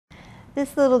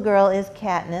This little girl is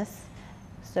KATNISS.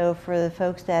 So for the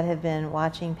folks that have been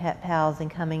watching Pet Pals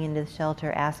and coming into the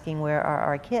shelter asking where are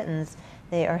our kittens,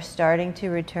 they are starting to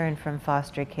return from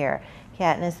foster care.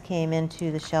 KATNISS came into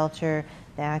the shelter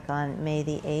back on May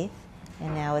the 8th,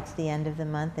 and now it's the end of the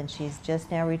month, and she's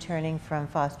just now returning from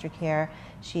foster care.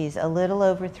 She's a little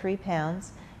over 3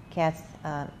 pounds.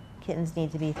 Kittens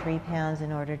need to be 3 pounds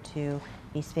in order to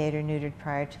be spayed or neutered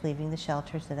prior to leaving the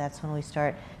shelter, so that's when we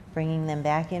start bringing them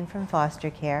back in from foster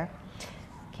care.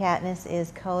 KATNISS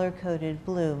is color-coded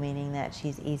blue, meaning that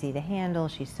she's easy to handle,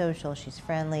 she's social, she's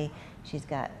friendly, she's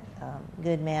got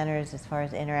good manners as far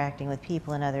as interacting with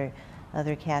people and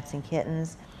other cats and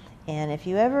kittens. And if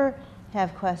you ever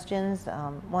have questions,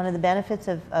 one of the benefits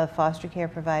of foster care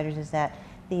providers is that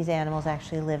these animals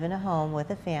actually live in a home with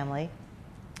a family.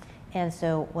 And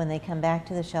so when they come back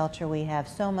to the shelter, we have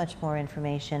so much more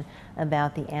information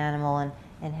about the animal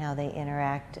and how they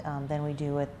interact than we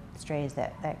do with strays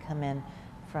that come in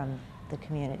from the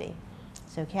community.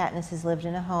 So KATNISS has lived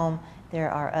in a home. There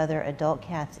are other adult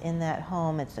cats in that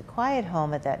home. It's a quiet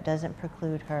home, but that doesn't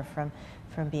preclude her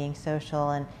from being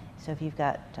social. And so if you've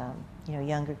got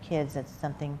younger kids, that's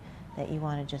something that you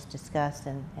want to just discuss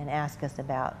and ask us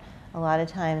about. A lot of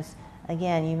times,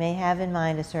 again, you may have in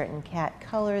mind a certain cat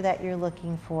color that you're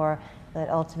looking for, but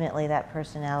ultimately that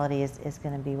personality is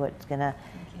going to be what's going to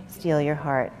steal your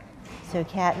heart. So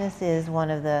KATNISS is one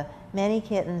of the many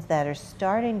kittens that are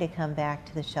starting to come back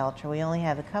to the shelter. We only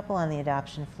have a couple on the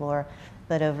adoption floor,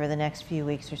 but over the next few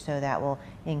weeks or so that will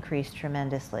increase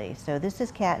tremendously. So this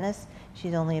is KATNISS.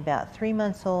 She's only about 3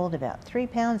 months old, about 3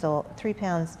 pounds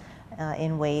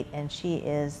in weight, and she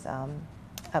is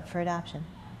up for adoption.